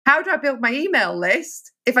how do I build my email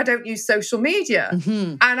list if I don't use social media?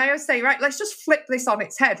 And I always say, right, let's just flip this on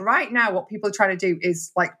its head. Right now, what people are trying to do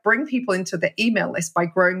is like bring people into the email list by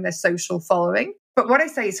growing their social following. But what I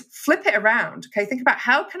say is flip it around. Okay, think about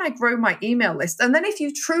how can I grow my email list? And then if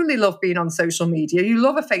you truly love being on social media, you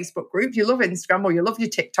love a Facebook group, you love Instagram, or you love your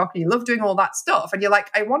TikTok, and you love doing all that stuff, and you're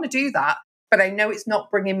like, I want to do that, but I know it's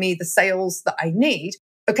not bringing me the sales that I need.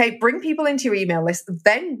 Okay, bring people into your email list.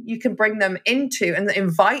 Then you can bring them into and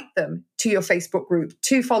invite them to your Facebook group,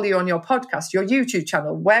 to follow you on your podcast, your YouTube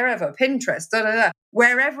channel, wherever, Pinterest,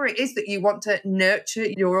 wherever it is that you want to nurture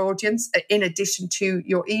your audience in addition to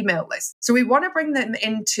your email list. So we want to bring them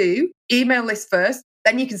into email list first,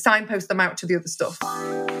 then you can signpost them out to the other stuff.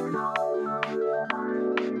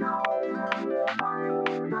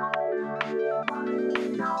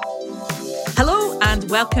 Hello and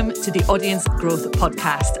welcome to the Audience Growth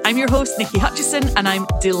Podcast. I'm your host, Nikki Hutchison, and I'm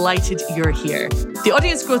delighted you're here. The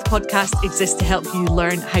Audience Growth Podcast exists to help you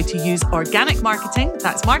learn how to use organic marketing,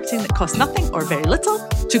 that's marketing that costs nothing or very little,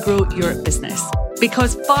 to grow your business.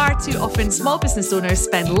 Because far too often, small business owners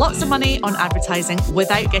spend lots of money on advertising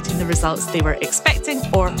without getting the results they were expecting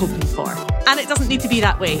or hoping for. And it doesn't need to be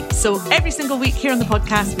that way. So every single week here on the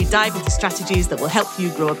podcast, we dive into strategies that will help you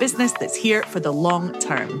grow a business that's here for the long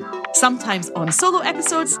term. Sometimes on solo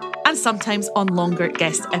episodes and sometimes on longer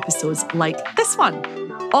guest episodes like this one.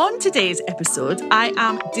 On today's episode, I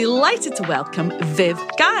am delighted to welcome Viv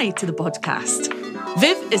Guy to the podcast.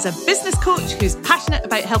 Viv is a business coach who's passionate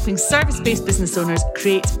about helping service-based business owners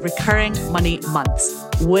create recurring money months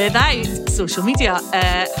without social media.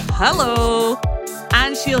 Hello.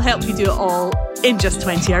 And she'll help you do it all in just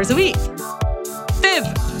 20 hours a week. Viv,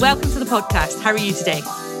 welcome to the podcast. How are you today?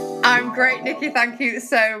 I'm great, Nikki. Thank you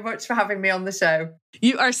so much for having me on the show.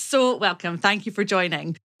 You are so welcome. Thank you for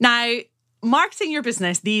joining. Now, marketing your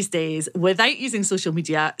business these days without using social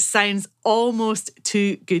media sounds almost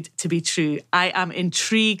too good to be true. I am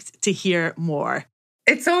intrigued to hear more.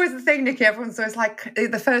 It's always the thing, Nikki. Everyone's always like,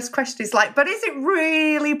 the first question is like, but is it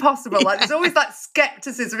really possible? Like, there's always that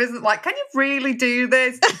skepticism, isn't it? Like, can you really do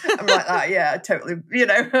this? I'm like, yeah, totally.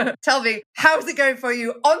 Tell me, how's it going for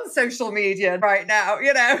you on social media right now?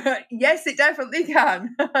 Yes, it definitely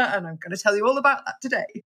can. And I'm going to tell you all about that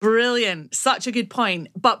today. Brilliant. Such a good point.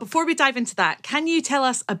 But before we dive into that, can you tell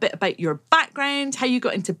us a bit about your background, how you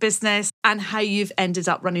got into business, and how you've ended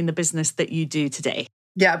up running the business that you do today?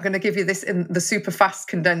 Yeah, I'm going to give you this in the super fast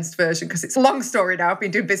condensed version because it's a long story now. I've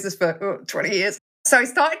been doing business for 20 years. So I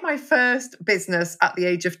started my first business at the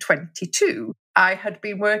age of 22. I had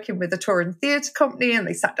been working with a tour and theatre company and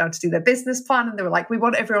they sat down to do their business plan and they were like, we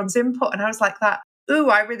want everyone's input. And I was like that,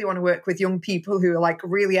 I really want to work with young people who are like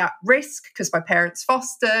really at risk because my parents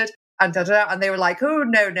fostered and And they were like, oh,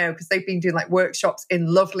 no, because they've been doing like workshops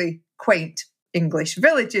in lovely, quaint English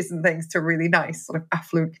villages and things to really nice sort of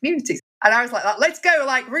affluent communities. And I was like, let's go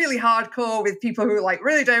like really hardcore with people who like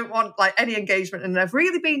really don't want like any engagement and have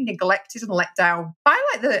really been neglected and let down by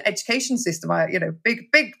like the education system.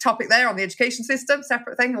 Big topic there on the education system,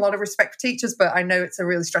 separate thing, a lot of respect for teachers, but I know it's a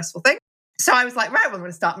really stressful thing. So I was like, right, well, I'm going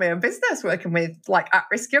to start my own business working with like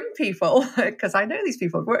at-risk young people because I know these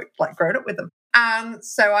people have worked, like grown up with them. And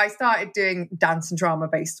so I started doing dance and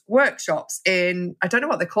drama-based workshops in, I don't know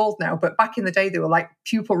what they're called now, but back in the day, they were like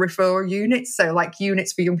pupil referral units. So like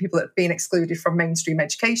units for young people that had been excluded from mainstream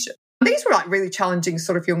education. These were like really challenging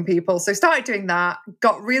sort of young people. So started doing that,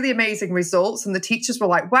 got really amazing results. And the teachers were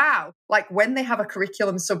like, wow, like when they have a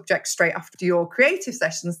curriculum subject straight after your creative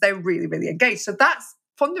sessions, they're really, really engaged. So that's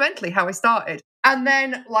fundamentally how I started. And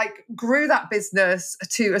then like grew that business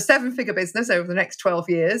to a 7-figure business over the next 12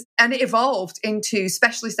 years. And it evolved into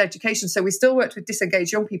specialist education. So we still worked with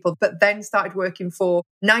disengaged young people, but then started working for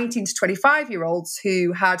 19 to 25-year-olds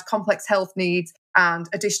who had complex health needs and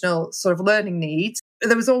additional sort of learning needs.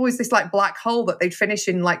 There was always this like black hole that they'd finish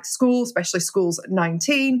in like school, especially schools at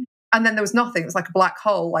 19. And then there was nothing. It was like a black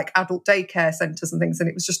hole, like adult daycare centres and things. And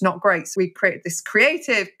it was just not great. So we created this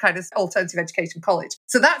creative kind of alternative education college.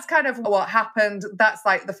 So that's kind of what happened. That's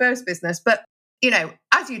like the first business. But,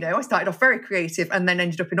 as you know, I started off very creative and then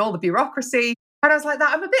ended up in all the bureaucracy. And I was like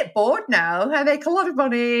that, I'm a bit bored now. I make a lot of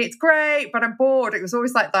money. It's great, but I'm bored. It was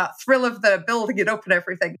always like that thrill of the building it up and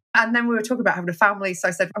everything. And then we were talking about having a family. So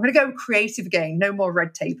I said, I'm going to go creative again. No more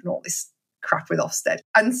red tape and all this crap with Ofsted.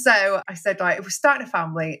 And so I said, like, if we're starting a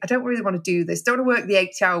family, I don't really want to do this. Don't want to work the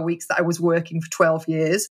 80-hour weeks that I was working for 12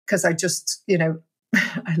 years because I just,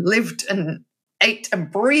 I lived and ate and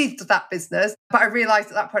breathed that business. But I realized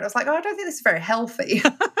at that point, I was like, I don't think this is very healthy.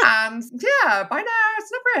 And yeah, by now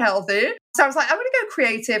it's not very healthy. So I was like, I'm going to go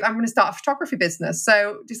creative. I'm going to start a photography business.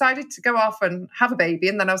 So decided to go off and have a baby.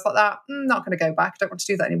 And then I was like, not going to go back. I don't want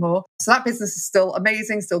to do that anymore. So that business is still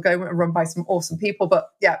amazing, still going and run by some awesome people. But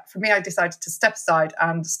yeah, for me, I decided to step aside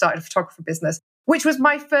and started a photography business, which was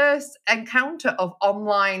my first encounter of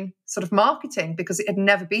online sort of marketing, because it had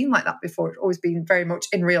never been like that before. It had always been very much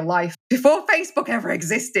in real life before Facebook ever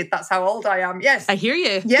existed. That's how old I am. Yes. I hear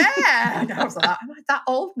you. Yeah. And I was like, am I that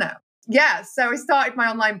old now? Yeah. So I started my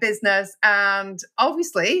online business, and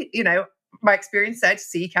obviously, my experience said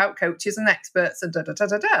seek out coaches and experts and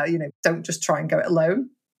don't just try and go it alone.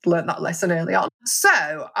 Learned that lesson early on. So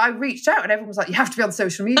I reached out and everyone was like, you have to be on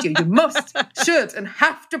social media. You must, should, and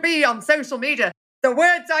have to be on social media. The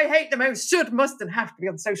words I hate the most: should, must, and have to be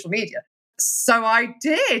on social media. So I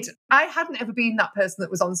did. I hadn't ever been that person that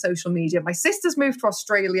was on social media. My sisters moved to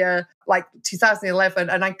Australia like 2011,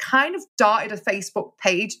 and I kind of started a Facebook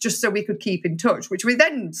page just so we could keep in touch, which we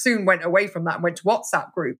then soon went away from that and went to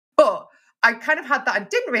WhatsApp group. But I kind of had that and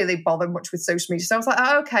didn't really bother much with social media. So I was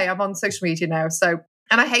like, okay, I'm on social media now.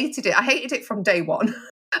 And I hated it. I hated it from day one.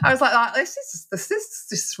 I was like, this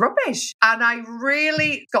is rubbish. And I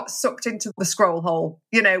really got sucked into the scroll hole,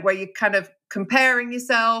 where you're kind of comparing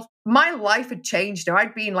yourself. My life had changed.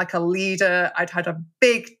 I'd been like a leader. I'd had a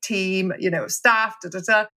big team, of staff,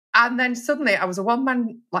 And then suddenly I was a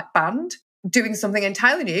one-man band doing something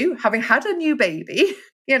entirely new, having had a new baby,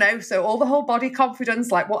 so all the whole body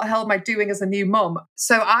confidence, like what the hell am I doing as a new mum?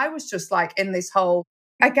 So I was just in this whole,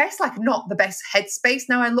 I guess not the best headspace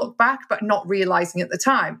now I look back, but not realizing at the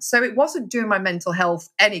time. So it wasn't doing my mental health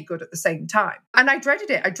any good at the same time. And I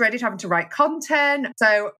dreaded it. I dreaded having to write content.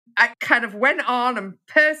 So I kind of went on and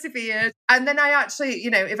persevered. And then I actually,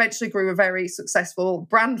 eventually grew a very successful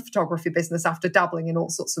brand photography business after dabbling in all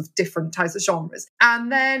sorts of different types of genres.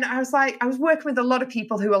 And then I was working with a lot of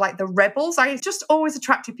people who were the rebels. I just always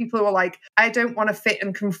attracted people who were I don't want to fit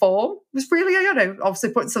and conform. It was really,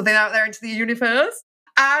 obviously putting something out there into the universe.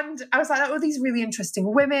 And I was like, these really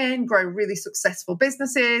interesting women grow really successful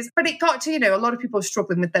businesses. But it got to, a lot of people are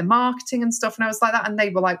struggling with their marketing and stuff. And I was like that. And they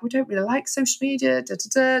were like, we don't really like social media.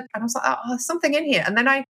 And I was like, there's something in here. And then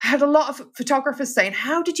I had a lot of photographers saying,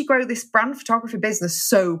 how did you grow this brand photography business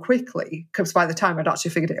so quickly? Because by the time I'd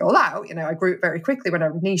actually figured it all out, I grew it very quickly when I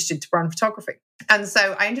niched into brand photography. And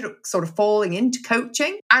so I ended up sort of falling into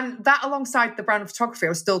coaching. And that alongside the brand photography, I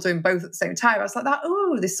was still doing both at the same time. I was like,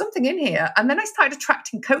 there's something in here. And then I started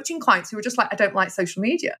attracting coaching clients who were just I don't like social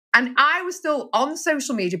media. And I was still on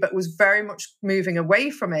social media, but was very much moving away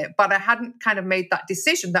from it. But I hadn't kind of made that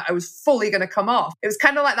decision that I was fully going to come off. It was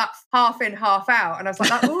kind of like that half in, half out. And I was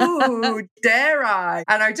like, ooh, dare I?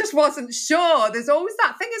 And I just wasn't sure. There's always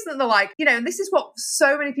that thing, isn't there? And this is what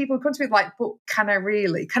so many people come to me but can I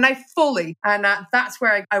really? Can I fully? And that's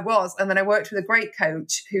where I was. And then I worked with a great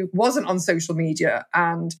coach who wasn't on social media.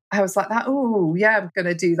 And I was like oh, yeah, I'm going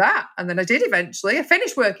to do that. And then I did eventually. I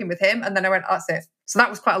finished working with him and then I went, that's it. So that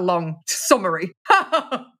was quite a long summary.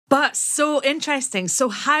 But so interesting. So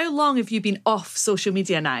how long have you been off social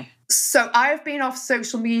media now? So I've been off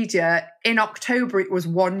social media. In October, it was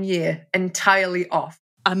 1 year entirely off.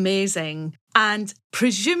 Amazing. And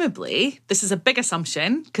presumably, this is a big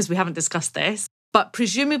assumption because we haven't discussed this, but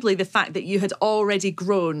presumably the fact that you had already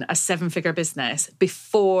grown a 7-figure business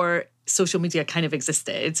before social media kind of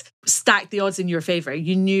existed stacked the odds in your favour.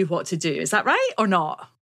 You knew what to do. Is that right or not?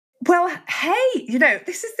 Well, hey,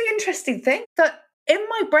 this is the interesting thing that in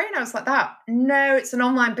my brain, I was like that. No, it's an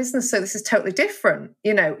online business, so this is totally different.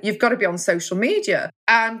 You've got to be on social media.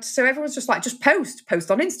 And so everyone's just just post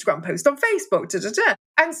on Instagram, post on Facebook,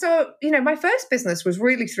 And so, my first business was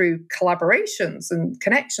really through collaborations and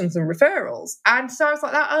connections and referrals. And so I was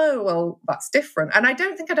like that, oh, well, that's different. And I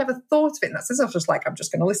don't think I'd ever thought of it in that sense. I was just I'm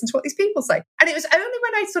just going to listen to what these people say. And it was only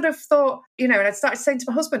when I sort of thought, and I started saying to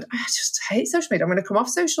my husband, I just hate social media. I'm going to come off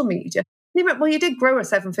social media. And he went, well, you did grow a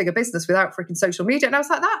 7-figure business without freaking social media. And I was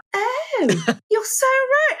like oh, you're so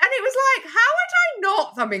right. And it was how had I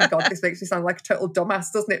not? I mean, God, this makes me sound like a total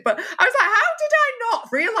dumbass, doesn't it? But I was how did I not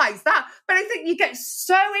realise that? But I think you get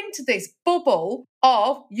so into this bubble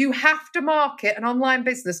of you have to market an online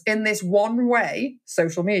business in this one way,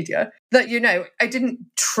 social media, that, I didn't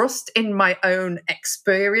trust in my own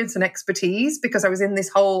experience and expertise because I was in this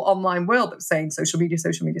whole online world that was saying social media,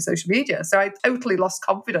 social media, social media. So I totally lost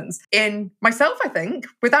confidence in myself, I think,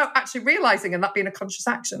 without actually realising and that being a conscious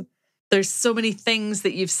action. There's so many things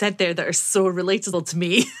that you've said there that are so relatable to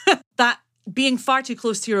me. That being far too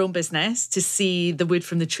close to your own business to see the wood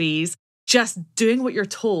from the trees, just doing what you're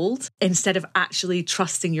told instead of actually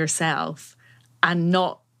trusting yourself and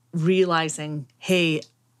not realising, hey,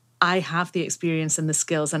 I have the experience and the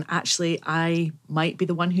skills, and actually I might be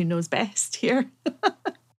the one who knows best here.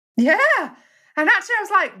 Yeah. And actually I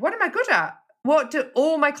was like, what am I good at? What do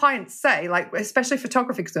all my clients say? Like, especially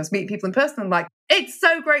photography, because I was meeting people in person. I'm like, it's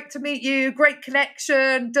so great to meet you. Great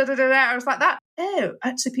connection. Da, da, da, da. I was like that. Oh,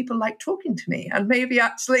 actually people like talking to me, and maybe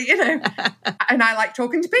actually, and I like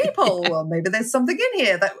talking to people. Well, maybe there's something in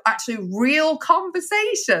here that actually real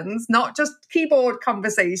conversations, not just keyboard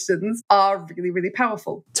conversations, are really, really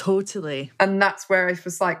powerful. Totally. And that's where I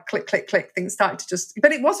was like, click, click, click. Things started to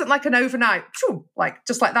but it wasn't like an overnight, like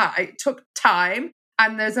just like that. It took time.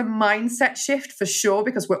 And there's a mindset shift for sure,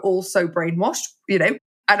 because we're all so brainwashed,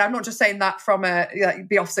 And I'm not just saying that from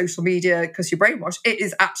be off social media because you're brainwashed. It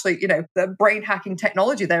is actually, the brain hacking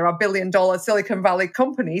technology. There are billion-dollar Silicon Valley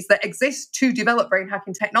companies that exist to develop brain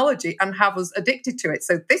hacking technology and have us addicted to it.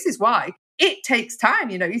 So this is why it takes time.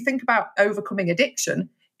 You think about overcoming addiction.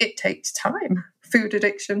 It takes time. Food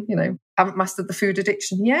addiction, haven't mastered the food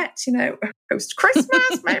addiction yet, post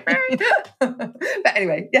Christmas, maybe. But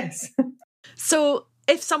anyway, yes. So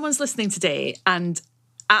if someone's listening today and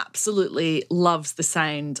absolutely loves the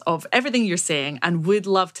sound of everything you're saying and would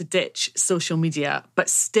love to ditch social media, but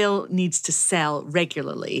still needs to sell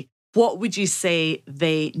regularly, what would you say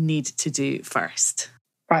they need to do first?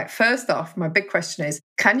 Right, first off, my big question is,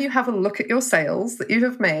 can you have a look at your sales that you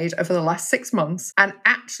have made over the last 6 months and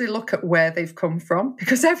actually look at where they've come from?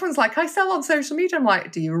 Because everyone's like, I sell on social media. I'm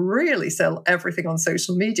like, do you really sell everything on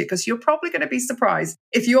social media? Because you're probably going to be surprised.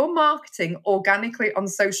 If you're marketing organically on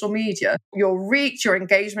social media, your reach, your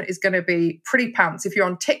engagement is going to be pretty pants. If you're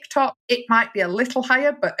on TikTok, it might be a little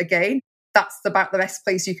higher, but again, that's about the best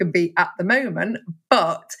place you can be at the moment.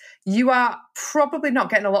 But you are probably not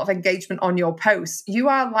getting a lot of engagement on your posts. You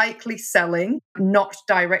are likely selling not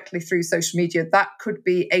directly through social media. That could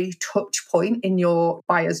be a touch point in your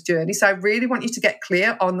buyer's journey. So I really want you to get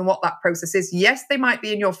clear on what that process is. Yes, they might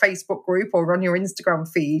be in your Facebook group or on your Instagram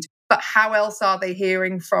feed, but how else are they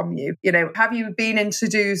hearing from you? Have you been in to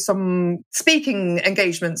do some speaking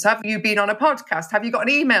engagements? Have you been on a podcast? Have you got an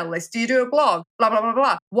email list? Do you do a blog? Blah, blah, blah,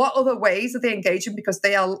 blah. What other ways are they engaging? Because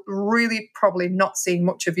they are really probably not seeing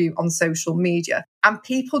much of you on social media. And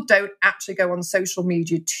people don't actually go on social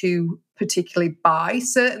media to particularly buy,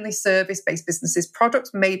 certainly service-based businesses.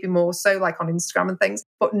 Products maybe more so, like on Instagram and things,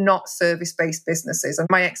 but not service-based businesses. And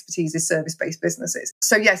my expertise is service-based businesses.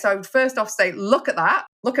 So yes, I would first off say, look at that.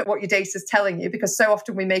 Look at what your data is telling you, because so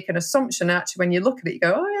often we make an assumption. Actually, when you look at it, you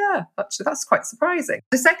go, oh yeah, actually, that's quite surprising.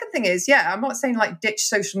 The second thing is, I'm not saying like ditch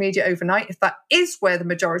social media overnight if that is where the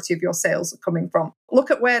majority of your sales are coming from.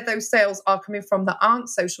 Look at where those sales are coming from that aren't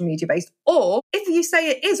social media based. Or if you say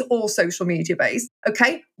it is all social media based,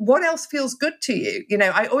 okay, what else feels good to you?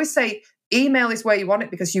 I always say, email is where you want it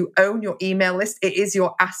because you own your email list. It is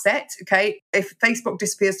your asset, okay? If Facebook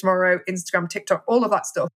disappears tomorrow, Instagram, TikTok, all of that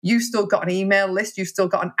stuff, you've still got an email list. You've still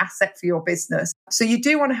got an asset for your business. So you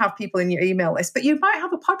do want to have people in your email list, but you might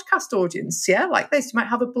have a podcast audience, like this. You might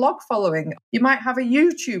have a blog following. You might have a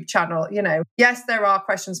YouTube channel, Yes, there are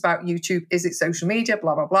questions about YouTube. Is it social media?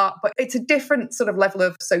 Blah, blah, blah. But it's a different sort of level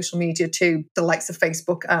of social media to the likes of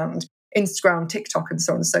Facebook and Instagram, TikTok, and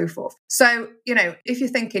so on and so forth. So, if you're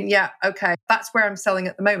thinking, okay, that's where I'm selling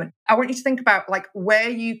at the moment, I want you to think about like where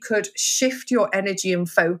you could shift your energy and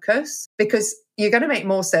focus, because you're going to make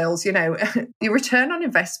more sales. Your return on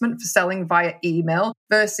investment for selling via email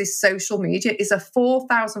versus social media is a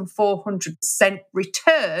 4,400%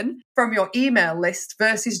 return from your email list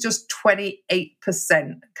versus just 28%,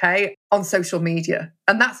 okay, on social media.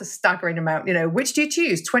 And that's a staggering amount. Which do you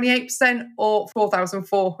choose, 28% or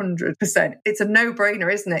 4,400%? It's a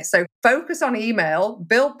no-brainer, isn't it? So focus on email,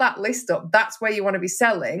 build that list up. That's where you want to be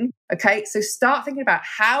selling, okay? So start thinking about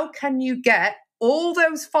how can you get all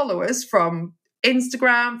those followers from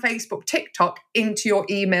Instagram, Facebook, TikTok into your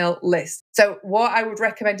email list. So what I would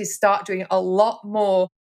recommend is start doing a lot more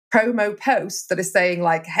promo posts that are saying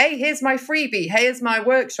like, hey, here's my freebie, here's my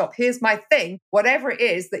workshop, here's my thing, whatever it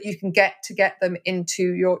is that you can get them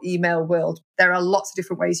into your email world. There are lots of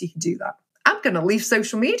different ways you can do that. I'm going to leave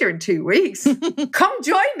social media in 2 weeks. Come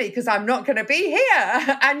join me because I'm not going to be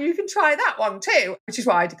here. And you can try that one too, which is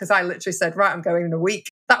why, because I literally said, right, I'm going in a week.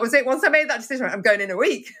 That was it. Once I made that decision, I'm going in a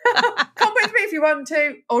week. Come with me if you want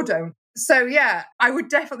to, or don't. So I would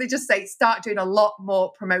definitely just say start doing a lot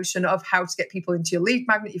more promotion of how to get people into your lead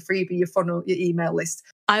magnet, your freebie, your funnel, your email list.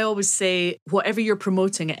 I always say whatever you're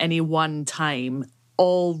promoting at any one time,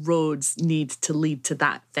 all roads need to lead to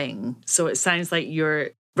that thing. So it sounds like you're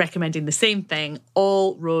recommending the same thing.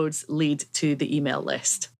 All roads lead to the email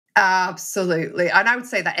list. Absolutely. And I would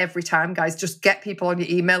say that every time, guys, just get people on your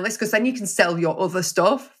email list, because then you can sell your other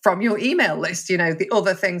stuff from your email list, the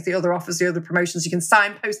other things, the other offers, the other promotions. You can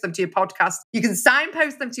signpost them to your podcast. You can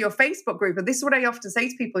signpost them to your Facebook group. And this is what I often say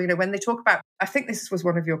to people, when they talk about, I think this was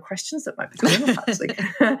one of your questions that might be coming up actually,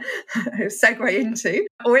 segue into,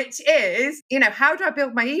 which is, how do I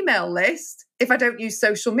build my email list if I don't use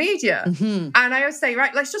social media? Mm-hmm. And I always say,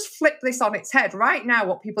 right, let's just flip this on its head. Right now,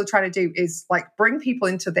 what people are trying to do is bring people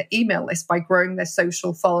into the email list by growing their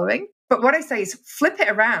social following. But what I say is flip it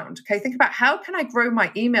around. Okay, think about how can I grow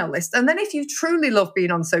my email list? And then if you truly love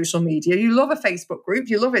being on social media, you love a Facebook group,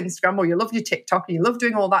 you love Instagram, or you love your TikTok, and you love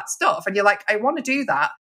doing all that stuff, and you're like, I want to do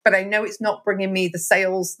that, but I know it's not bringing me the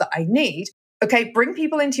sales that I need. Okay, bring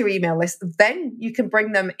people into your email list. Then you can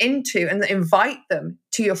bring them into and invite them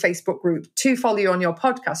to your Facebook group, to follow you on your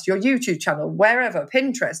podcast, your YouTube channel, wherever,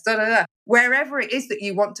 Pinterest, wherever it is that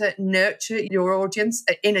you want to nurture your audience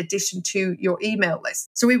in addition to your email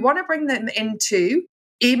list. So we want to bring them into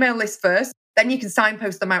email list first, then you can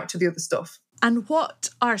signpost them out to the other stuff. And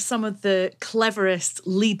what are some of the cleverest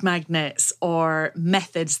lead magnets or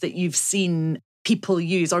methods that you've seen people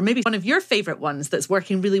use, or maybe one of your favorite ones that's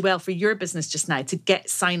working really well for your business just now to get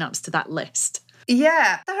signups to that list?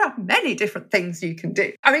 Yeah, there are many different things you can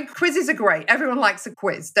do. I mean, quizzes are great. Everyone likes a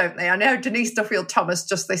quiz, don't they? I know Denise Duffield-Thomas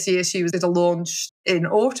just this year, she did a launch in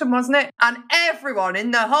autumn, wasn't it? And everyone in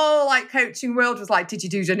the whole coaching world was like, did you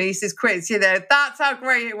do Denise's quiz? That's how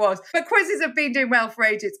great it was. But quizzes have been doing well for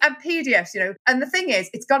ages, and PDFs, and the thing is,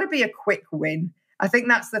 it's got to be a quick win. I think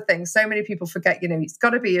that's the thing. So many people forget, it's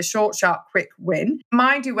got to be a short, sharp, quick win.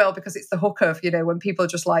 Mine do well because it's the hook of, when people are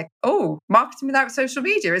just like, oh, marketing without social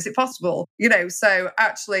media, is it possible? So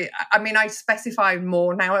actually, I mean, I specify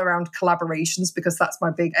more now around collaborations because that's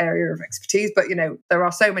my big area of expertise. But, there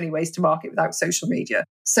are so many ways to market without social media.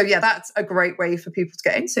 So yeah, that's a great way for people to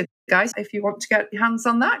get into. Guys, if you want to get your hands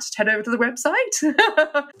on that, just head over to the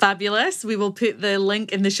website. Fabulous. We will put the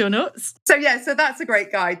link in the show notes. So that's a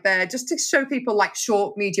great guide there, just to show people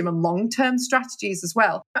short, medium and long-term strategies as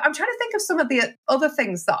well. I'm trying to think of some of the other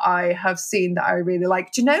things that I have seen that I really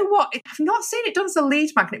like. Do you know what? I've not seen it done as a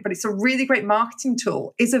lead magnet, but it's a really great marketing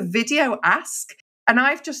tool, is a video ask. And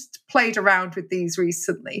I've just played around with these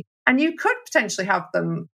recently. And you could potentially have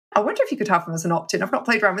them, I wonder if you could have them as an opt-in. I've not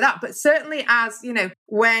played around with that, but certainly as,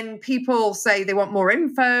 when people say they want more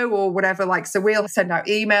info or whatever, so we'll send out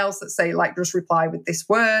emails that say just reply with this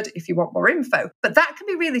word if you want more info. But that can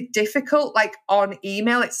be really difficult, on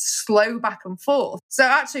email, it's slow back and forth. So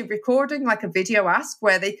actually recording a video ask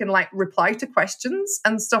where they can reply to questions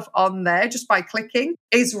and stuff on there just by clicking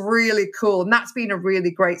is really cool. And that's been a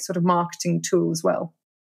really great sort of marketing tool as well.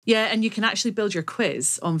 Yeah, and you can actually build your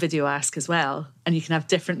quiz on Video Ask as well. And you can have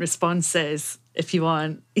different responses if you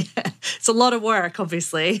want. Yeah. It's a lot of work,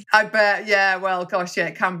 obviously. I bet. Yeah, well, gosh, yeah,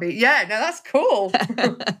 it can be. Yeah, no, that's cool.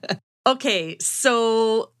 Okay,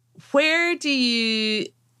 so where do you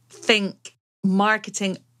think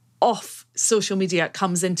marketing off social media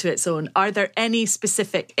comes into its own? Are there any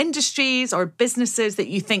specific industries or businesses that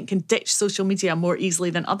you think can ditch social media more easily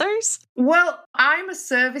than others? Well, I'm a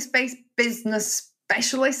service-based business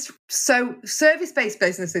specialist. So service-based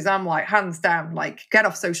businesses, I'm hands down, get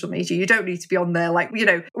off social media. You don't need to be on there.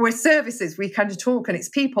 We're services, we kind of talk and it's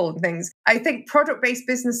people and things. I think product-based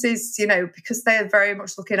businesses, because they're very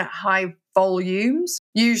much looking at high volumes,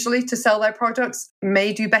 usually to sell their products,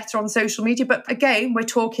 may do better on social media. But again, we're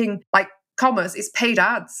talking commerce, it's paid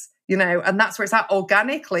ads. And that's where it's at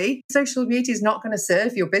organically. Social media is not going to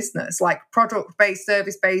serve your business. Product-based,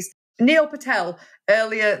 service-based. Neil Patel,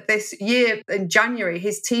 earlier this year in January,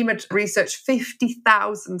 his team had researched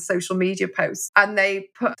 50,000 social media posts and they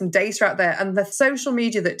put some data out there. And the social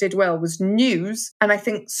media that did well was news and I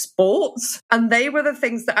think sports. And they were the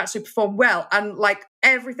things that actually performed well. And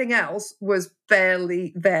everything else was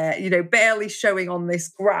barely there, barely showing on this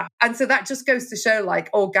graph. And so that just goes to show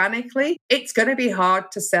organically, it's going to be hard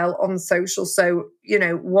to sell on social. So,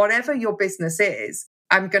 whatever your business is,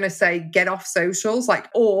 I'm going to say get off socials,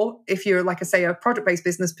 or if you're, a product-based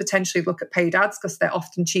business, potentially look at paid ads because they're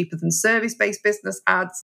often cheaper than service-based business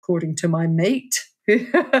ads, according to my mate,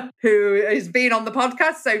 who has been on the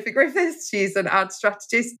podcast, Sophie Griffiths. She's an ad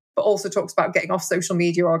strategist, but also talks about getting off social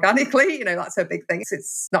media organically. That's her big thing.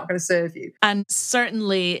 It's not going to serve you. And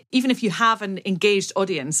certainly, even if you have an engaged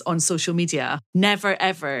audience on social media, never,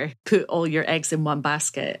 ever put all your eggs in one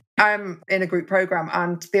basket. I'm in a group program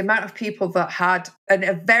and the amount of people that had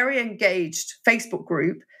a very engaged Facebook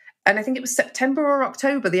group, and I think it was September or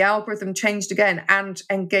October, the algorithm changed again and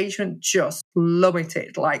engagement just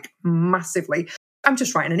plummeted massively. I'm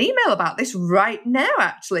just writing an email about this right now,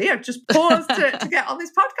 actually. I've just paused to get on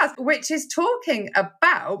this podcast, which is talking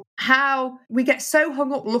about how we get so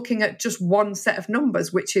hung up looking at just one set of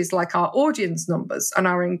numbers, which is like our audience numbers and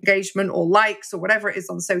our engagement or likes or whatever it is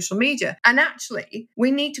on social media. And actually,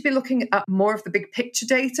 we need to be looking at more of the big picture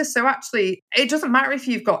data. So actually, it doesn't matter if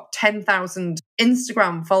you've got 10,000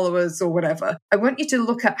 Instagram followers or whatever. I want you to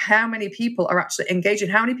look at how many people are actually engaging,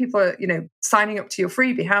 how many people are, signing up to your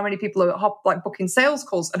freebie, how many people are booking sales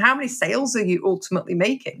calls, and how many sales are you ultimately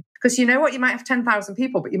making? Because you know what, you might have 10,000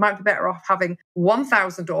 people, but you might be better off having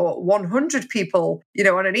 1,000 or 100 people,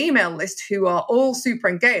 on an email list who are all super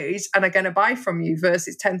engaged and are going to buy from you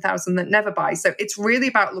versus 10,000 that never buy. So it's really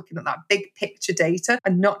about looking at that big picture data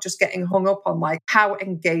and not just getting hung up on like how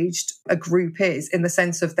engaged a group is in the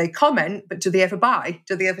sense of they comment, but do they ever buy?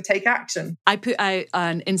 Do they ever take action? I put out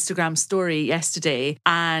an Instagram story yesterday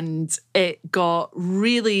and it got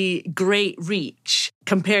really great reach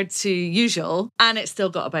compared to usual, and it still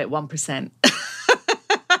got about 1%.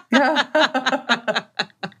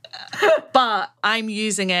 But I'm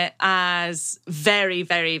using it as very,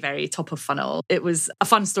 very, very top of funnel. It was a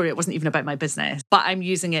fun story. It wasn't even about my business, but I'm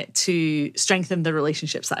using it to strengthen the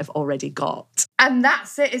relationships that I've already got. And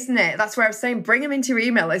that's it, isn't it? That's where I was saying, bring them into your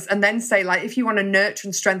email list and then say, like, if you want to nurture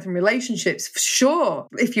and strengthen relationships, sure,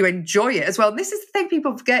 if you enjoy it as well. And this is the thing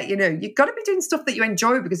people forget, you've got to be doing stuff that you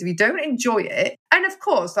enjoy, because if you don't enjoy it, and of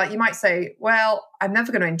course, like you might say, well, I'm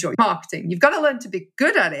never going to enjoy marketing. You've got to learn to be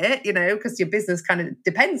good at it, because your business kind of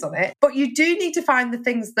depends on it. But you do need to find the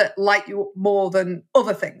things that light you more than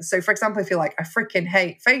other things. So for example, if you're like, I freaking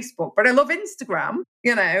hate Facebook, but I love Instagram,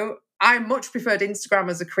 I much preferred Instagram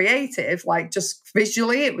as a creative, like just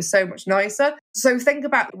visually, it was so much nicer. So think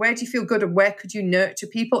about, where do you feel good and where could you nurture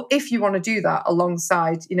people if you want to do that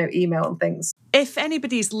alongside, email and things. If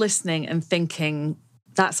anybody's listening and thinking,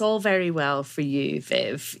 that's all very well for you,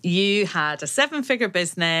 Viv, you had a 7-figure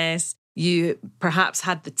business, you perhaps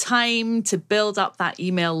had the time to build up that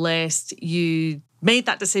email list, you made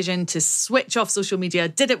that decision to switch off social media,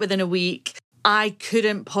 did it within a week. I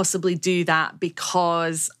couldn't possibly do that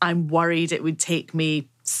because I'm worried it would take me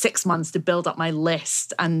 6 months to build up my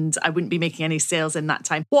list and I wouldn't be making any sales in that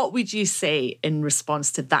time. What would you say in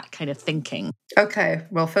response to that kind of thinking? Okay,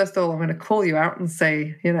 well, first of all, I'm going to call you out and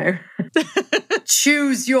say,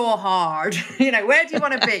 choose your hard. Where do you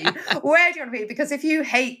want to be? Where do you want to be? Because if you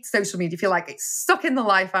hate social media, if you're like, it's stuck in the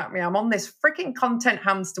life at me, I'm on this freaking content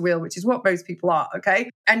hamster wheel, which is what most people are, okay?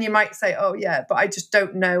 And you might say, oh yeah, but I just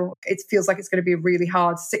don't know. It feels like it's going to be a really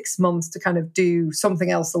hard 6 months to kind of do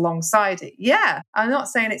something else alongside it. Yeah, I'm not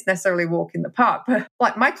saying it's necessarily a walk in the park, but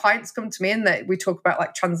like my clients come to me and we talk about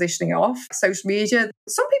like transitioning off social media.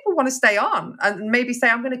 Some people want to stay on and maybe say,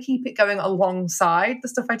 I'm going to keep it going alongside the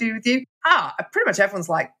stuff I do with you. Pretty much everyone's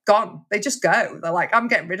like gone. They just go. They're like, I'm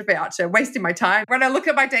getting rid of it, actually. I'm wasting my time when I look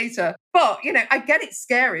at my data. But, I get it's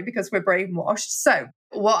scary because we're brainwashed. So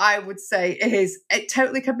what I would say is it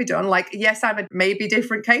totally can be done. Like, yes, I'm a maybe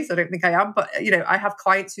different case. I don't think I am. But, I have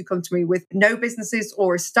clients who come to me with no businesses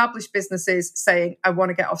or established businesses saying, I want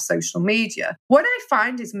to get off social media. What I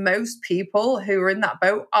find is most people who are in that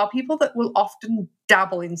boat are people that will often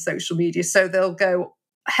dabble in social media. So they'll go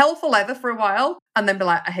hell for leather for a while and then be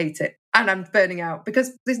like, I hate it and I'm burning out,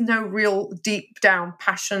 because there's no real deep down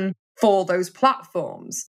passion for those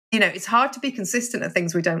platforms. It's hard to be consistent at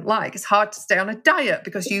things we don't like. It's hard to stay on a diet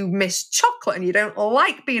because you miss chocolate and you don't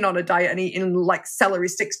like being on a diet and eating like celery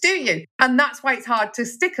sticks, do you? And that's why it's hard to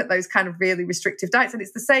stick at those kind of really restrictive diets. And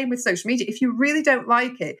it's the same with social media. If you really don't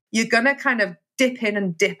like it, you're going to kind of dip in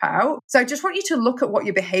and dip out. So I just want you to look at what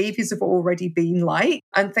your behaviors have already been like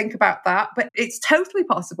and think about that. But it's totally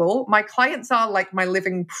possible. My clients are like my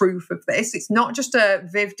living proof of this. It's not just a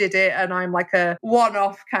Viv did it and I'm like a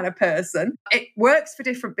one-off kind of person. It works for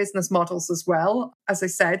different business models as well, as I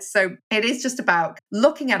said. So it is just about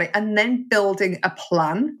looking at it and then building a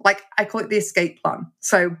plan. Like I call it the escape plan.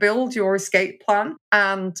 So build your escape plan.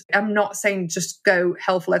 And I'm not saying just go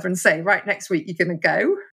hell for leather and say, right, next week you're going to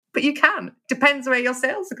go. But you can. Depends where your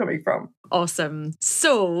sales are coming from. Awesome.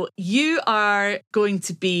 So you are going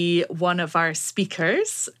to be one of our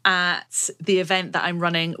speakers at the event that I'm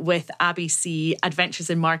running with ABC Adventures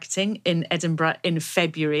in Marketing in Edinburgh in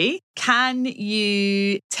February. Can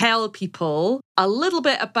you tell people a little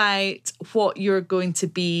bit about what you're going to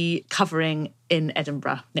be covering in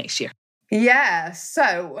Edinburgh next year? Yeah,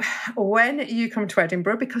 so when you come to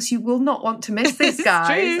Edinburgh, because you will not want to miss this,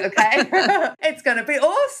 guys, okay? It's going to be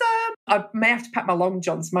awesome. I may have to pack my long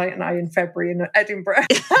johns, mightn't I, in February in Edinburgh?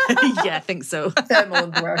 Yeah, I think so. Thermal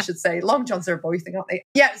underwear, I should say. Long johns are a boy thing, aren't they?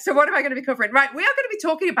 Yeah, so what am I going to be covering? Right, we are going to be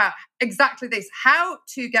talking about exactly this, how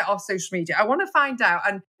to get off social media. I want to find out,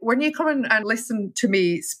 and when you come and listen to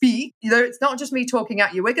me speak, it's not just me talking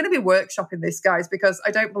at you. We're going to be workshopping this, guys, because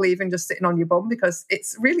I don't believe in just sitting on your bum, because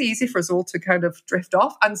it's really easy for us all to kind of drift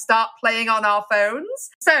off and start playing on our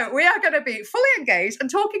phones. So we are going to be fully engaged and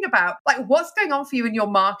talking about like what's going on for you in your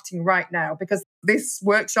marketing right now, because this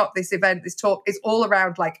workshop, this event, this talk is all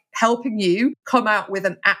around like helping you come out with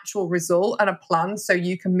an actual result and a plan so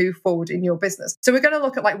you can move forward in your business. So we're going to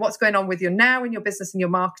look at like what's going on with you now in your business and your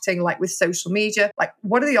marketing, like with social media, like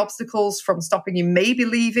what are the obstacles from stopping you maybe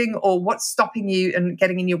leaving, or what's stopping you and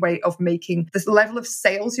getting in your way of making this level of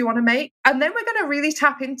sales you want to make. And then we're going to really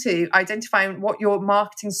tap into identifying what your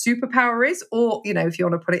marketing superpower is, or, you know, if you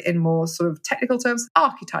want to put it in more sort of technical terms,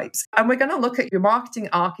 archetypes. And we're going to look at your marketing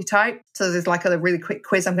archetype. So there's like a really quick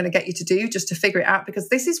quiz I'm going to get you to do just to figure it out, because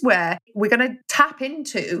this is where we're going to tap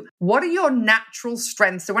into what are your natural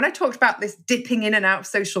strengths. So when I talked about this dipping in and out of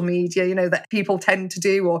social media, you know, that people tend to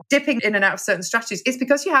do, or dipping in and out of certain strategies, it's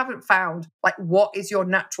because you haven't found like what is your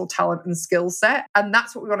natural talent and skill set. And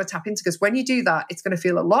that's what we want to tap into, because when you do that, it's going to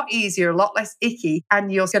feel a lot easier, a lot less icky,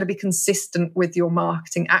 and you're going to be consistent with your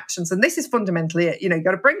marketing actions. And this is fundamentally it. You know, you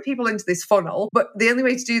got to bring people into this funnel, but the only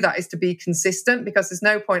way to do that is to be consistent, because there's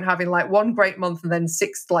no point having like one great month and then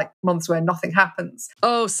 6 like months where nothing happens.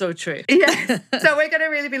 Oh, so true. Yeah. So we're going to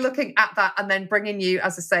really be looking at that and then bringing you,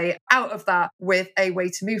 as I say, out of that with a way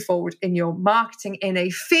to move forward in your marketing in a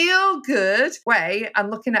feel-good way,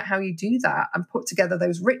 and looking at how you do that and put together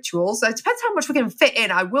those rituals. So it depends how much we can fit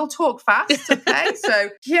in. I will talk fast, okay? So,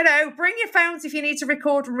 you know, bring your phones if you need to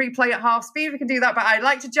record and replay at half speed. We can do that, but I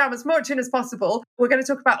like to jam as much in as possible. We're going to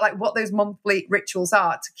talk about like what those monthly rituals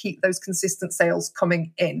are to keep those consistent sales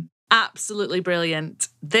coming in. Absolutely brilliant.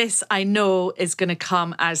 This, I know, is going to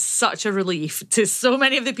come as such a relief to so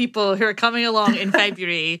many of the people who are coming along in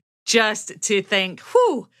February, just to think,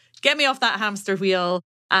 whew, get me off that hamster wheel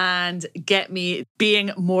and get me being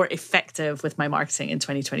more effective with my marketing in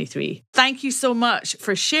 2023. Thank you so much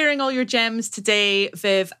for sharing all your gems today,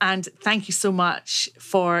 Viv, and thank you so much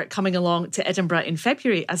for coming along to Edinburgh in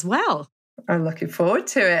February as well. I'm looking forward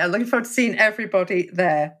to it. I'm looking forward to seeing everybody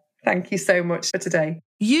there. Thank you so much for today.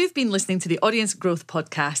 You've been listening to the Audience Growth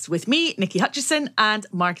Podcast with me, Nikki Hutchison, and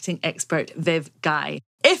marketing expert Viv Guy.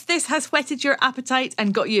 If this has whetted your appetite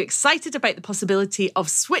and got you excited about the possibility of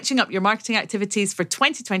switching up your marketing activities for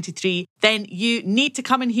 2023, then you need to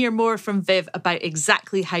come and hear more from Viv about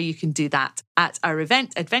exactly how you can do that at our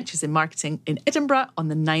event, Adventures in Marketing in Edinburgh on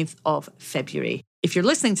the 9th of February. If you're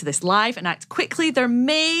listening to this live and act quickly, there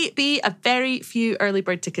may be a very few early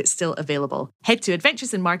bird tickets still available. Head to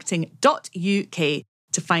adventuresinmarketing.uk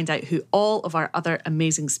to find out who all of our other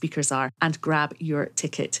amazing speakers are and grab your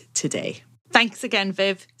ticket today. Thanks again,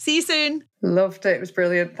 Viv. See you soon. Loved it. It was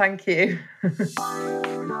brilliant. Thank you.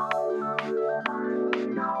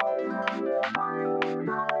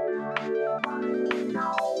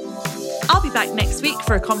 I'll be back next week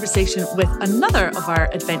for a conversation with another of our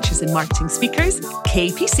Adventures in Marketing speakers,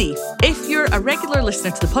 KPC. If you're a regular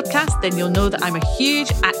listener to the podcast, then you'll know that I'm a huge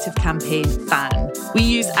ActiveCampaign fan. We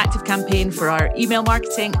use ActiveCampaign for our email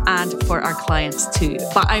marketing and for our clients too.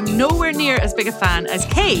 But I'm nowhere near as big a fan as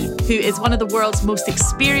Kay, who is one of the world's most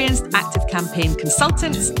experienced ActiveCampaign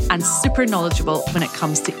consultants and super knowledgeable when it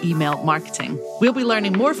comes to email marketing. We'll be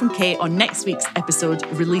learning more from Kay on next week's episode,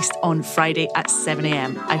 released on Friday at 7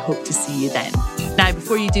 a.m. I hope to see you then. Now,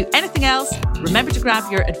 before you do anything else, remember to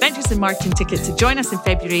grab your Adventures in Marketing ticket to join us in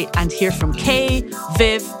February and hear from Kay,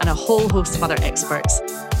 Viv, and a whole host of other experts.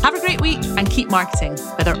 Have a great week and keep marketing,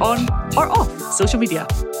 whether on or off social media.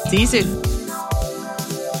 See you soon.